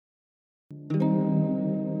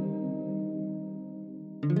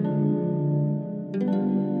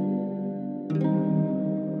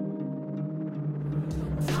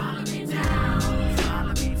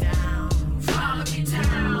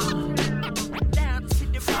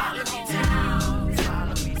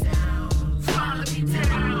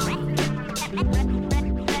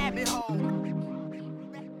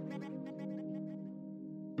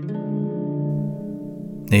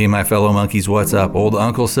Hey, my fellow monkeys, what's up? Old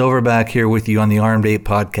Uncle Silverback here with you on the Armed Ape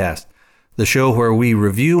Podcast, the show where we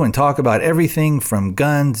review and talk about everything from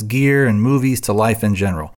guns, gear, and movies to life in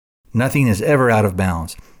general. Nothing is ever out of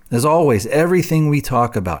bounds. As always, everything we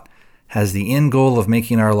talk about has the end goal of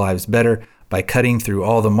making our lives better by cutting through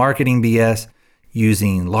all the marketing BS,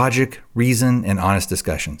 using logic, reason, and honest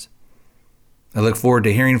discussions. I look forward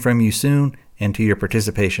to hearing from you soon and to your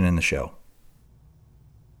participation in the show.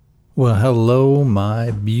 Well, hello,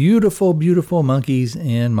 my beautiful, beautiful monkeys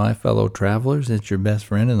and my fellow travelers. It's your best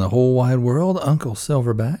friend in the whole wide world, Uncle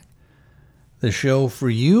Silverback. The show for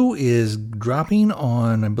you is dropping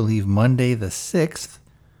on, I believe, Monday the 6th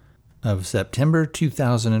of September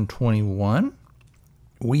 2021.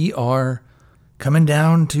 We are coming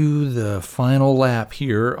down to the final lap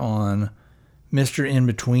here on Mr.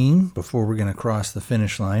 Inbetween before we're going to cross the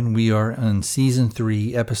finish line. We are on Season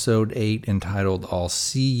 3, Episode 8, entitled I'll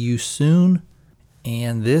See You Soon.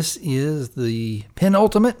 And this is the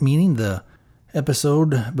penultimate, meaning the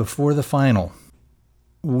episode before the final.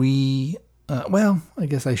 I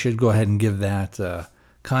guess I should go ahead and give that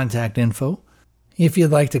contact info. If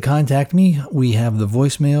you'd like to contact me, we have the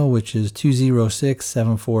voicemail, which is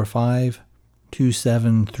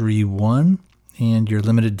 206-745-2731. And you're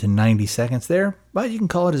limited to 90 seconds there, but you can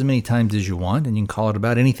call it as many times as you want, and you can call it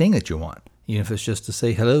about anything that you want, even if it's just to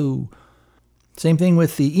say hello. Same thing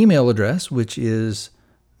with the email address, which is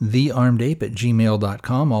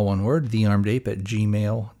thearmedape@gmail.com, all one word,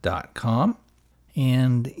 thearmedape@gmail.com.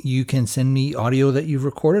 And you can send me audio that you've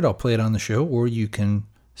recorded. I'll play it on the show, or you can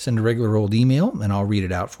send a regular old email, and I'll read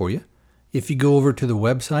it out for you. If you go over to the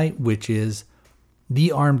website, which is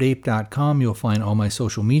thearmedape.com, you'll find all my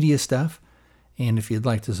social media stuff. And if you'd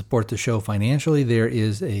like to support the show financially, there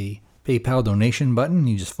is a PayPal donation button.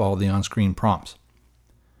 You just follow the on-screen prompts.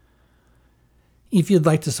 If you'd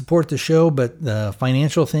like to support the show, but the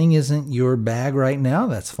financial thing isn't your bag right now,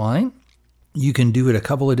 that's fine. You can do it a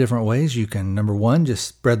couple of different ways. You can, number one, just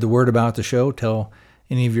spread the word about the show. Tell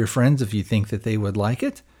any of your friends if you think that they would like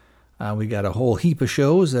it. We got a whole heap of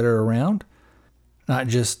shows that are around. Not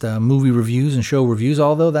just movie reviews and show reviews,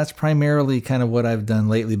 although that's primarily kind of what I've done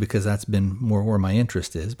lately because that's been more where my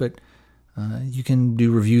interest is. But you can do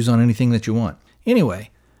reviews on anything that you want.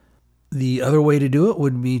 Anyway, the other way to do it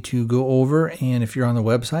would be to go over and if you're on the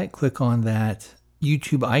website, click on that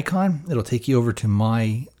YouTube icon. It'll take you over to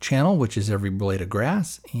my channel, which is Every Blade of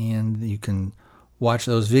Grass. And you can watch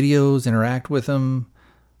those videos, interact with them,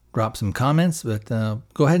 drop some comments. But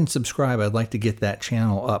go ahead and subscribe. I'd like to get that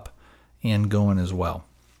channel up and going as well.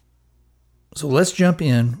 So let's jump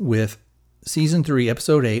in with Season 3,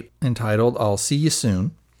 Episode 8, entitled I'll See You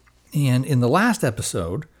Soon. And in the last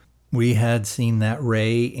episode, we had seen that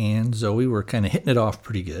Ray and Zoe were kind of hitting it off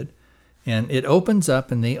pretty good. And it opens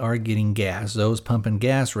up and they are getting gas. Zoe's pumping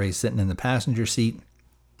gas, Ray's sitting in the passenger seat.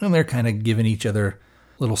 And they're kind of giving each other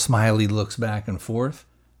little smiley looks back and forth.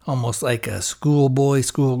 Almost like a schoolboy,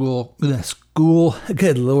 school,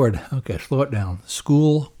 good Lord. Okay, slow it down.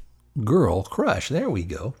 School girl crush. There we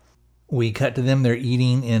go. We cut to them. They're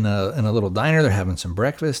eating in a little diner. They're having some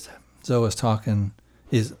breakfast. Zoe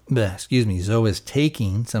is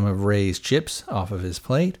taking some of Ray's chips off of his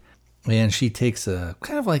plate, and she takes a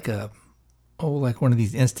kind of like one of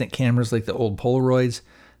these instant cameras, like the old Polaroids.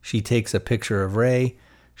 She takes a picture of Ray.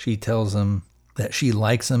 She tells him that she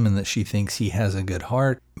likes him and that she thinks he has a good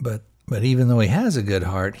heart. But even though he has a good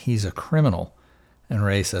heart, he's a criminal. And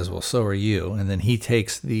Ray says, well, so are you. And then he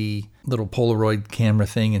takes the little Polaroid camera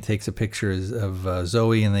thing and takes a picture of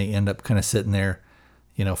Zoe, and they end up kind of sitting there,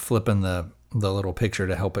 flipping the little picture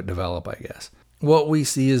to help it develop, I guess. What we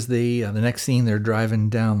see is the next scene, they're driving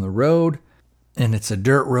down the road, and it's a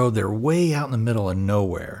dirt road. They're way out in the middle of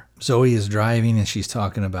nowhere. Zoe is driving, and she's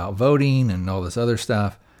talking about voting and all this other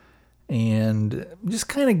stuff, and just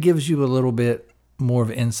kind of gives you a little bit more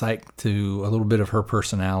of insight to a little bit of her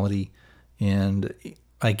personality. And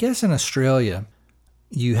I guess in Australia,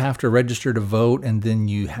 you have to register to vote, and then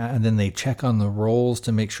they check on the rolls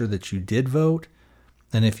to make sure that you did vote.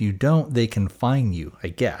 And if you don't, they can fine you, I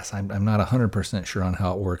guess. I'm not 100% sure on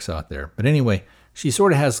how it works out there. But anyway, she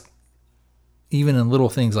sort of has, even in little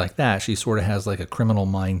things like that, she sort of has like a criminal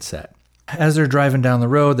mindset. As they're driving down the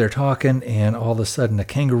road, they're talking, and all of a sudden a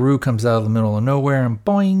kangaroo comes out of the middle of nowhere and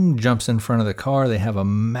boing, jumps in front of the car. They have a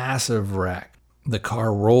massive wreck. The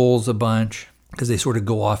car rolls a bunch because they sort of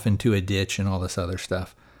go off into a ditch and all this other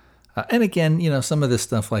stuff. And again, some of this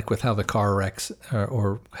stuff, like with how the car wrecks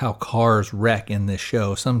or how cars wreck in this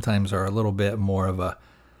show, sometimes are a little bit more of a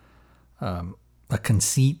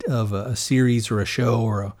conceit of a series or a show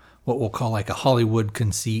or what we'll call like a Hollywood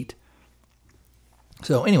conceit.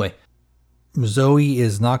 So anyway, Zoe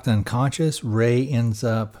is knocked unconscious. Ray ends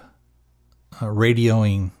up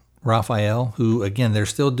radioing Raphael, who, again, they're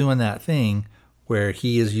still doing that thing where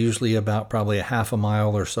he is usually about probably a half a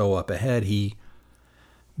mile or so up ahead. He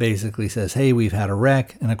basically says, hey, we've had a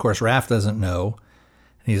wreck. And of course, Raph doesn't know.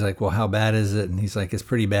 And he's like, well, how bad is it? And he's like, it's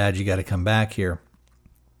pretty bad. You got to come back here.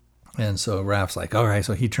 And so Raph's like, all right.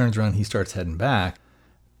 So he turns around, he starts heading back.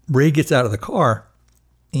 Ray gets out of the car,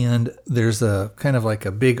 and there's a kind of like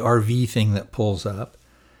a big RV thing that pulls up.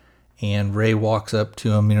 And Ray walks up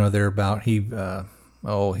to him. They're about, he's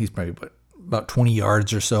probably about 20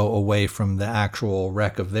 yards or so away from the actual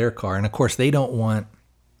wreck of their car. And of course, they don't want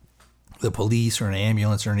the police or an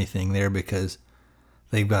ambulance or anything there because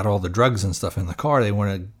they've got all the drugs and stuff in the car. They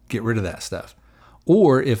want to get rid of that stuff.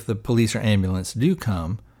 Or if the police or ambulance do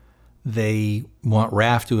come, they want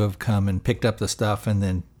Raph to have come and picked up the stuff and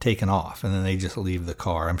then taken off, and then they just leave the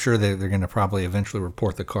car. I'm sure they're going to probably eventually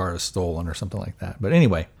report the car as stolen or something like that. But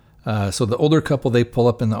anyway, so the older couple, they pull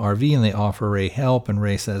up in the RV and they offer Ray help, and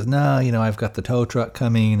Ray says, no, I've got the tow truck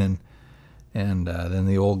coming, and then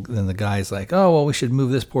the guy's like, oh, well, we should move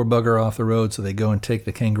this poor bugger off the road. So they go and take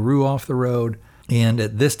the kangaroo off the road. And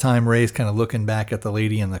at this time, Ray's kind of looking back at the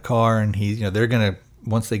lady in the car, and they're going to,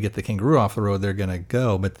 once they get the kangaroo off the road, they're going to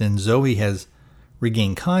go. But then Zoe has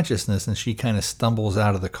regained consciousness, and she kind of stumbles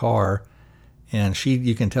out of the car, and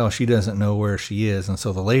you can tell she doesn't know where she is. And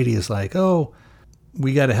so the lady is like, oh,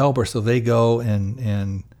 we got to help her. So they go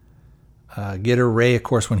and get her. Ray, of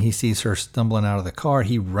course, when he sees her stumbling out of the car,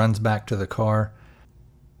 he runs back to the car.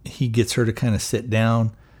 He gets her to kind of sit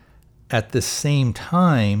down. At the same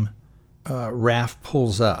time, Raph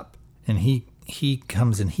pulls up, and he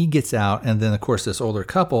comes and he gets out. And then, of course, this older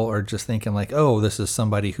couple are just thinking like, oh, this is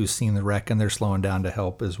somebody who's seen the wreck, and they're slowing down to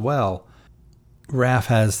help as well. Raph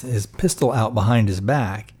has his pistol out behind his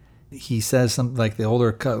back. He says something like, the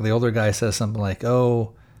older guy says something like,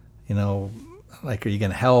 oh, like, are you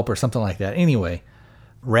going to help or something like that? Anyway,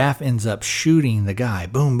 Raph ends up shooting the guy,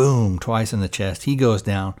 boom, boom, twice in the chest. He goes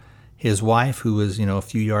down. His wife, who is, a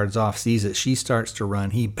few yards off, sees it. She starts to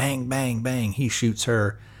run. He bang, bang, bang. He shoots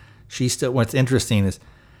her. What's interesting is,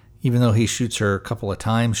 even though he shoots her a couple of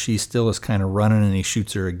times, she still is kind of running, and he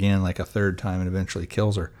shoots her again like a third time and eventually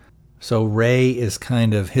kills her. So Ray is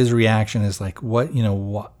his reaction is like, what,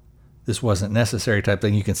 this wasn't necessary type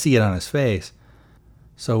thing. You can see it on his face.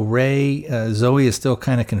 So Zoe is still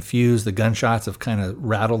kind of confused. The gunshots have kind of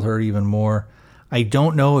rattled her even more. I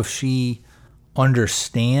don't know if she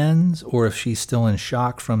understands or if she's still in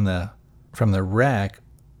shock from the wreck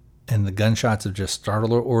and the gunshots have just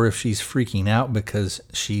startled her, or if she's freaking out because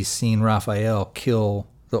she's seen Raphael kill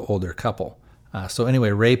the older couple. So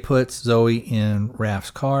anyway, Ray puts Zoe in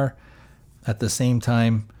Raph's car. At the same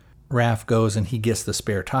time, Raph goes and he gets the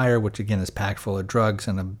spare tire, which again is packed full of drugs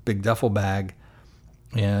and a big duffel bag,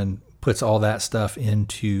 and puts all that stuff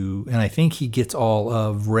into, and I think he gets all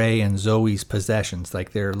of Ray and Zoe's possessions,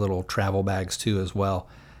 like their little travel bags too as well.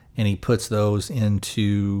 And he puts those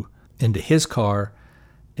into his car,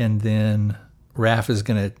 and then Raph is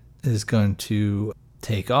going to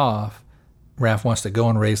take off. Raph wants to go,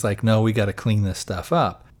 and Ray's like, no, we got to clean this stuff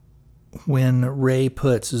up. When Ray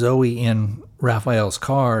puts Zoe in Raphael's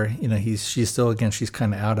car, she's still, again, she's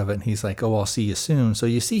kind of out of it, and he's like, oh, I'll see you soon. So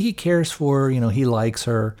you see he cares for her, he likes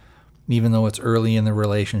her, even though it's early in the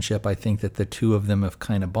relationship. I think that the two of them have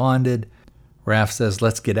kind of bonded. Raph says,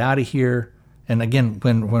 let's get out of here. And again,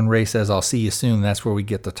 when Ray says, I'll see you soon, that's where we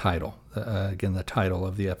get the title. The title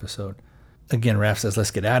of the episode. Again, Raph says,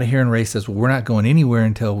 let's get out of here. And Ray says, well, we're not going anywhere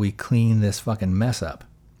until we clean this fucking mess up.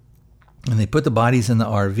 And they put the bodies in the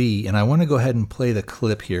RV. And I want to go ahead and play the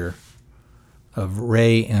clip here of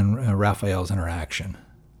Ray and Raphael's interaction.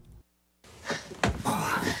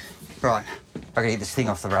 Right. I gotta get this thing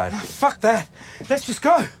off the road. Oh, fuck that. Let's just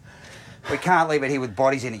go. We can't leave it here with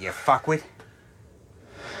bodies in it, you fuckwit.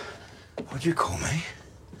 What'd you call me?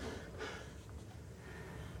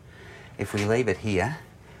 If we leave it here,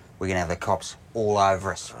 we're gonna have the cops all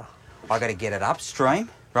over us. I gotta get it upstream,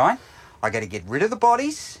 right? I gotta get rid of the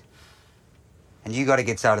bodies, and you gotta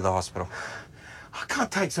get Zoe to the hospital. I can't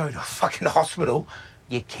take Zoe to a fucking hospital.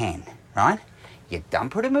 You can, right? You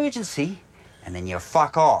dump her at emergency, and then you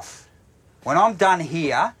fuck off. When I'm done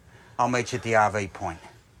here, I'll meet you at the RV point.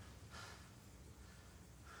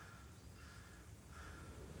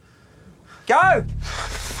 Go!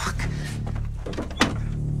 Fuck.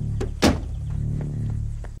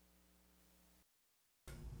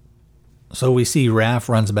 So we see Raph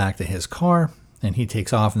runs back to his car, and he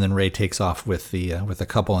takes off, and then Ray takes off with the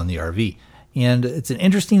couple in the RV. And it's an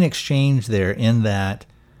interesting exchange there in that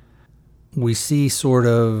we see sort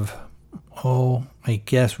of, I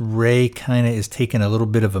guess Ray kind of is taking a little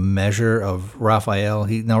bit of a measure of Raphael.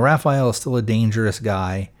 Now Raphael is still a dangerous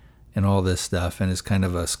guy and all this stuff, and is kind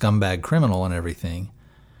of a scumbag criminal and everything.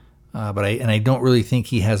 But I don't really think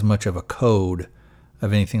he has much of a code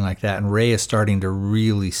of anything like that. And Ray is starting to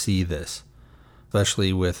really see this,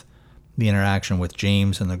 especially with the interaction with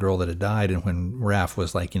James and the girl that had died, and when Raph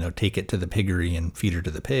was like, take it to the piggery and feed her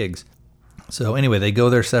to the pigs. So anyway, they go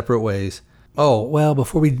their separate ways. Oh, well,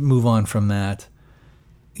 before we move on from that,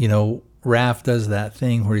 Raph does that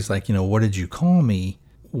thing where he's like, what did you call me?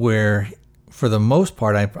 Where for the most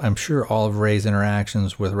part, I'm sure all of Ray's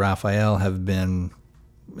interactions with Raphael have been,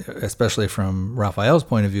 especially from Raphael's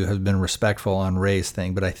point of view, has been respectful on Ray's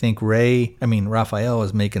thing. But I think Raphael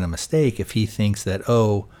is making a mistake if he thinks that,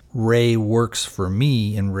 Ray works for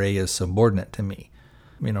me and Ray is subordinate to me.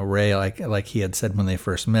 Ray, like he had said when they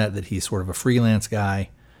first met, that he's sort of a freelance guy,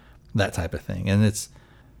 that type of thing. And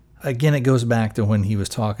it goes back to when he was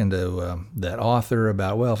talking to that author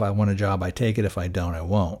about, well, if I want a job, I take it. If I don't, I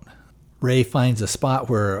won't. Ray finds a spot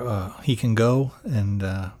where he can go, and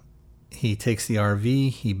he takes the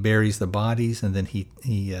RV, he buries the bodies, and then he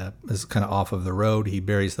is kind of off of the road. He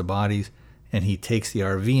buries the bodies, and he takes the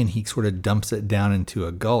RV and he sort of dumps it down into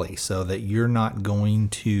a gully so that you're not going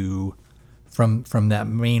to, from that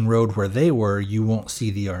main road where they were, you won't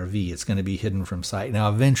see the RV. It's going to be hidden from sight. Now,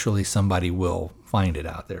 eventually somebody will find it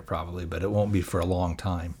out there probably, but it won't be for a long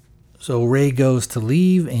time. So Ray goes to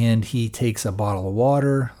leave, and he takes a bottle of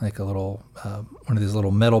water, like a little, one of these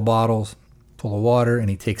little metal bottles full of water, and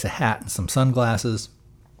he takes a hat and some sunglasses,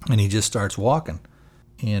 and he just starts walking.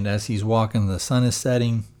 And as he's walking, the sun is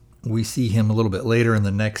setting. We see him a little bit later in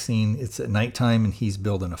the next scene. It's at nighttime, and he's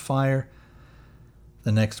building a fire.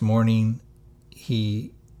 The next morning,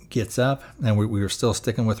 he gets up, and we were still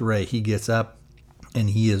sticking with Ray. He gets up,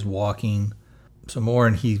 and he is walking some more,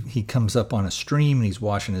 and he comes up on a stream, and he's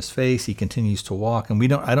washing his face. He continues to walk,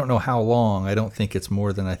 and I don't know how long. I think it's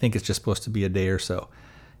just supposed to be a day or so.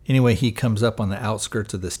 Anyway, he comes up on the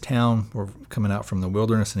outskirts of this town. We're coming out from the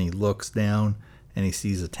wilderness, and he looks down, and he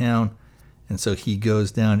sees a town. And so he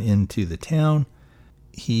goes down into the town.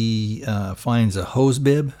 He finds a hose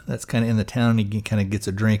bib that's kind of in the town. He kind of gets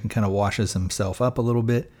a drink and kind of washes himself up a little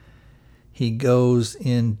bit. He goes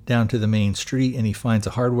down to the main street, and he finds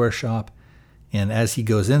a hardware shop. And as he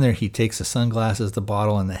goes in there, he takes the sunglasses, the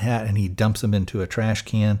bottle, and the hat, and he dumps them into a trash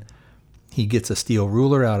can. He gets a steel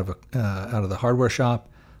ruler out of the hardware shop,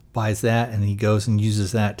 buys that, and he goes and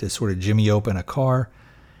uses that to sort of jimmy open a car.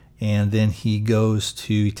 And then he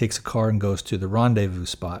takes a car and goes to the rendezvous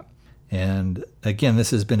spot. And again,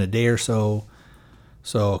 this has been a day or so.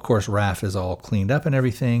 So, of course, Raph is all cleaned up and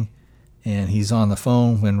everything. And he's on the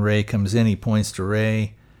phone when Ray comes in. He points to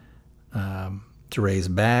Ray's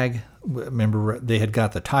bag. Remember, they had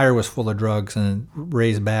got the tire was full of drugs, and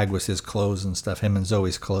Ray's bag was his clothes and stuff, him and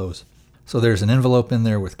Zoe's clothes. So there's an envelope in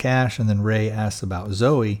there with cash, and then Ray asks about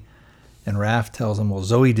Zoe. And Raph tells him, well,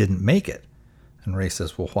 Zoe didn't make it. And Ray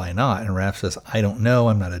says, well, why not? And Raph says, I don't know.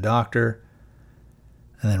 I'm not a doctor.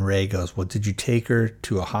 And then Ray goes, well, did you take her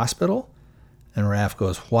to a hospital? And Raph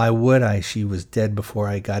goes, why would I? She was dead before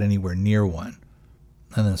I got anywhere near one.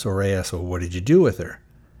 And then so Ray asks, well, what did you do with her?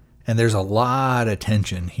 And there's a lot of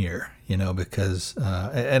tension here, because,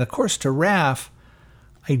 and of course to Raph,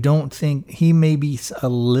 I don't think he may be a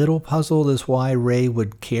little puzzled as why Ray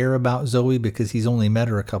would care about Zoe, because he's only met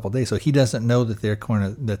her a couple of days. So he doesn't know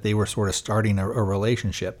that they were sort of starting a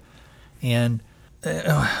relationship. And,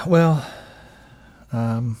 let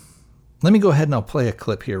me go ahead and I'll play a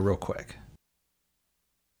clip here real quick.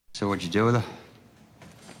 So what'd you do with her?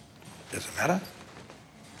 Does it matter?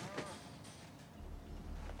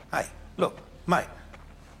 Hey, look, mate.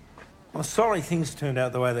 I'm sorry things turned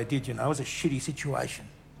out the way they did, It was a shitty situation.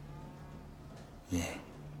 Yeah.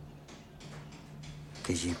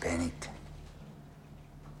 Because you panicked.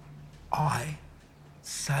 I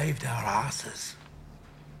saved our asses.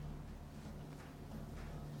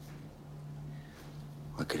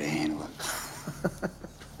 I could handle it.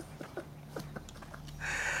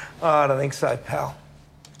 Oh, I don't think so, pal.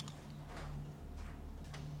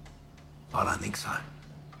 I don't think so.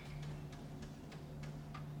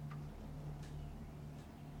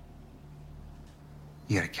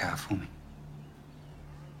 You got a car for me?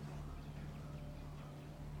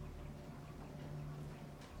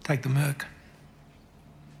 Take the Merc.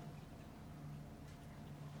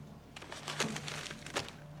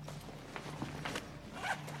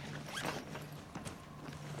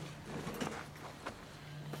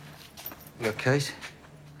 You got keys?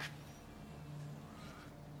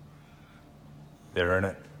 They're in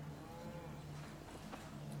it.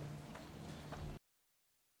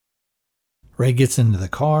 Ray gets into the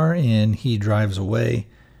car and he drives away.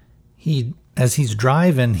 As he's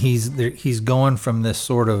driving, he's going from this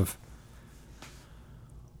sort of,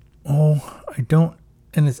 I don't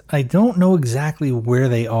know exactly where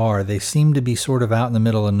they are. They seem to be sort of out in the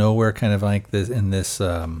middle of nowhere, kind of like this in this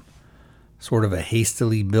sort of a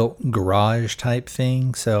hastily built garage type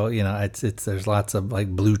thing. So there's lots of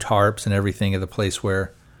like blue tarps and everything at the place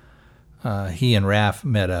where he and Raph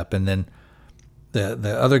met up, and then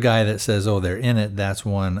the other guy that says, oh, they're in it, that's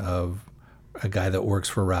one of a guy that works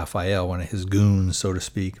for Raphael, one of his goons, so to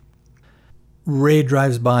speak. Ray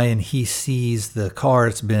drives by and he sees the car.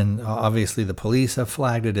 It's been, obviously the police have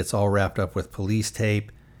flagged it. It's all wrapped up with police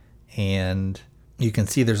tape. And you can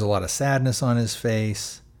see there's a lot of sadness on his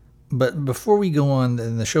face. But before we go on,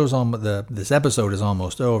 and this episode is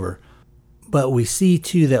almost over. But we see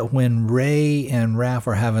too that when Ray and Raph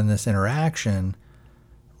are having this interaction,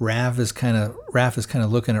 Raph is kind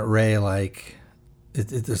of looking at Ray like,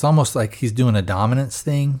 it's almost like he's doing a dominance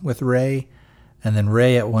thing with Ray. And then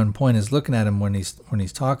Ray at one point is looking at him when he's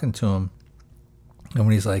talking to him, and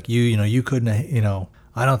when he's like, you couldn't,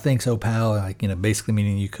 I don't think so, pal. Like, basically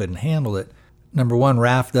meaning you couldn't handle it. Number one,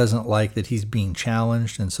 Raph doesn't like that he's being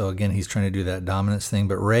challenged, and so again he's trying to do that dominance thing.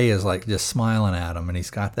 But Ray is like just smiling at him, and he's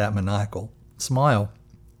got that maniacal smile.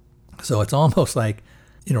 So it's almost like,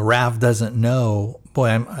 Raph doesn't know. Boy,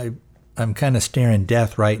 I'm kind of staring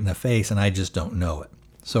death right in the face, and I just don't know it.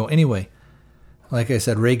 So anyway. Like I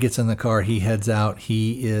said, Ray gets in the car. He heads out. When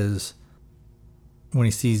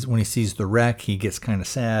he sees the wreck, he gets kind of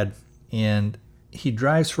sad, and he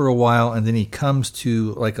drives for a while, and then he comes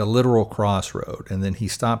to like a literal crossroad, and then he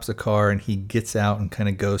stops the car and he gets out and kind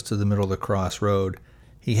of goes to the middle of the crossroad.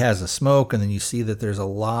 He has a smoke, and then you see that there's a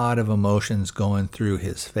lot of emotions going through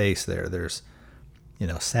his face there. There's,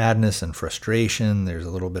 sadness and frustration. There's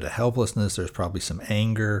a little bit of helplessness. There's probably some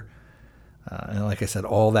anger. And like I said,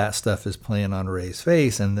 all that stuff is playing on Ray's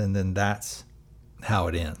face, and then that's how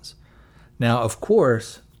it ends. Now, of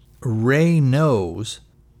course, Ray knows,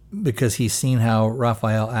 because he's seen how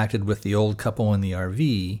Raphael acted with the old couple in the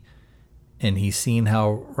RV, and he's seen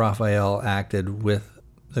how Raphael acted with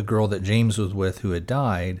the girl that James was with who had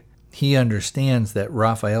died. He understands that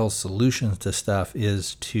Raphael's solution to stuff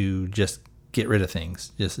is to just get rid of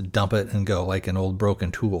things, just dump it and go, like an old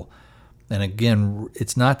broken tool. And again,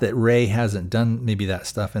 it's not that Ray hasn't done maybe that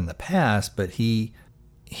stuff in the past, but he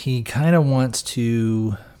kind of wants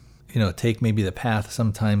to, take maybe the path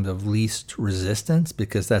sometimes of least resistance,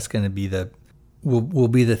 because that's going to be will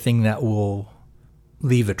be the thing that will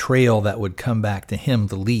leave a trail that would come back to him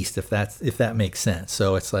the least, if that makes sense.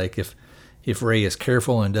 So it's like if Ray is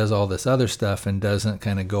careful and does all this other stuff and doesn't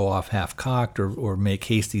kind of go off half-cocked or make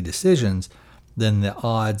hasty decisions, then the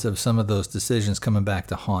odds of some of those decisions coming back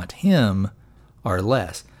to haunt him are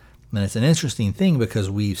less. And it's an interesting thing, because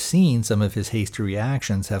we've seen some of his hasty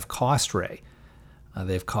reactions have cost Ray.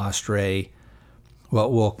 They've cost Ray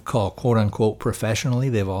what we'll call quote-unquote professionally.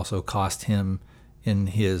 They've also cost him in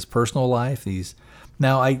his personal life.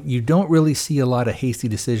 You don't really see a lot of hasty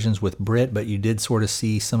decisions with Britt, but you did sort of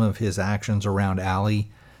see some of his actions around Allie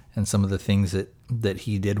and some of the things that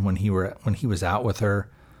he did when he was out with her.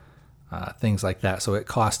 Things like that. So it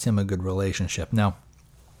cost him a good relationship. Now,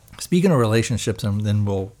 speaking of relationships, and then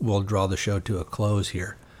we'll draw the show to a close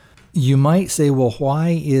here. You might say, well,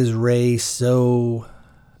 why is Ray so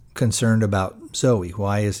concerned about Zoe?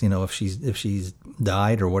 Why is, if she's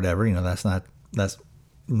died or whatever, that's not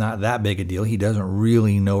that big a deal. He doesn't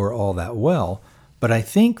really know her all that well. But I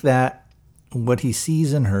think that what he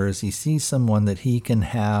sees in her is he sees someone that he can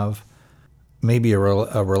have maybe a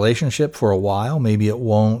relationship for a while. Maybe it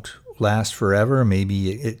won't last forever. Maybe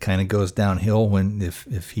it kind of goes downhill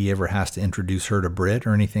if he ever has to introduce her to Britt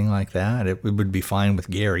or anything like that. It would be fine with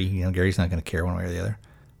Gary. Gary's not going to care one way or the other.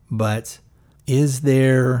 But was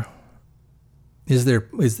there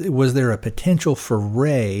a potential for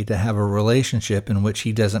Ray to have a relationship in which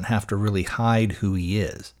he doesn't have to really hide who he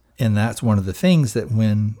is? And that's one of the things that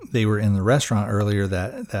when they were in the restaurant earlier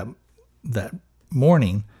that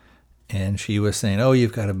morning, and she was saying, oh,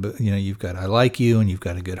 I like you, and you've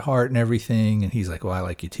got a good heart and everything. And he's like, well, I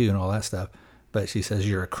like you too, and all that stuff. But she says,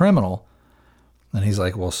 you're a criminal. And he's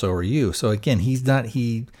like, well, so are you. So again, he's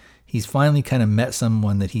finally kind of met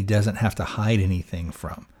someone that he doesn't have to hide anything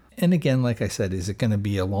from. And again, like I said, is it going to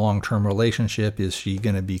be a long-term relationship? Is she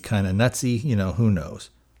going to be kind of nutsy? Who knows?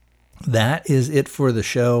 That is it for the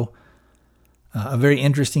show. A very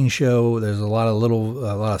interesting show. There's a lot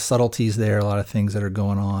of subtleties there, a lot of things that are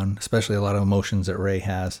going on, especially a lot of emotions that Ray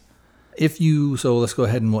has. So let's go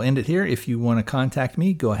ahead and we'll end it here. If you want to contact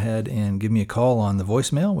me, go ahead and give me a call on the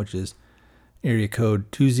voicemail, which is area code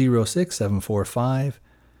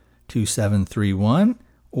 206-745-2731.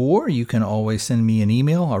 Or you can always send me an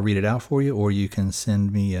email. I'll read it out for you. Or you can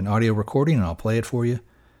send me an audio recording and I'll play it for you.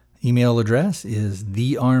 Email address is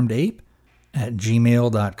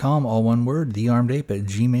thearmedape@gmail.com. All one word,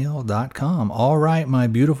 thearmedape@gmail.com. All right, my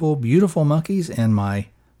beautiful, beautiful monkeys and my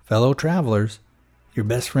fellow travelers, your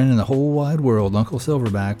best friend in the whole wide world, Uncle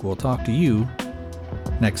Silverback, will talk to you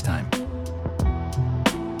next time.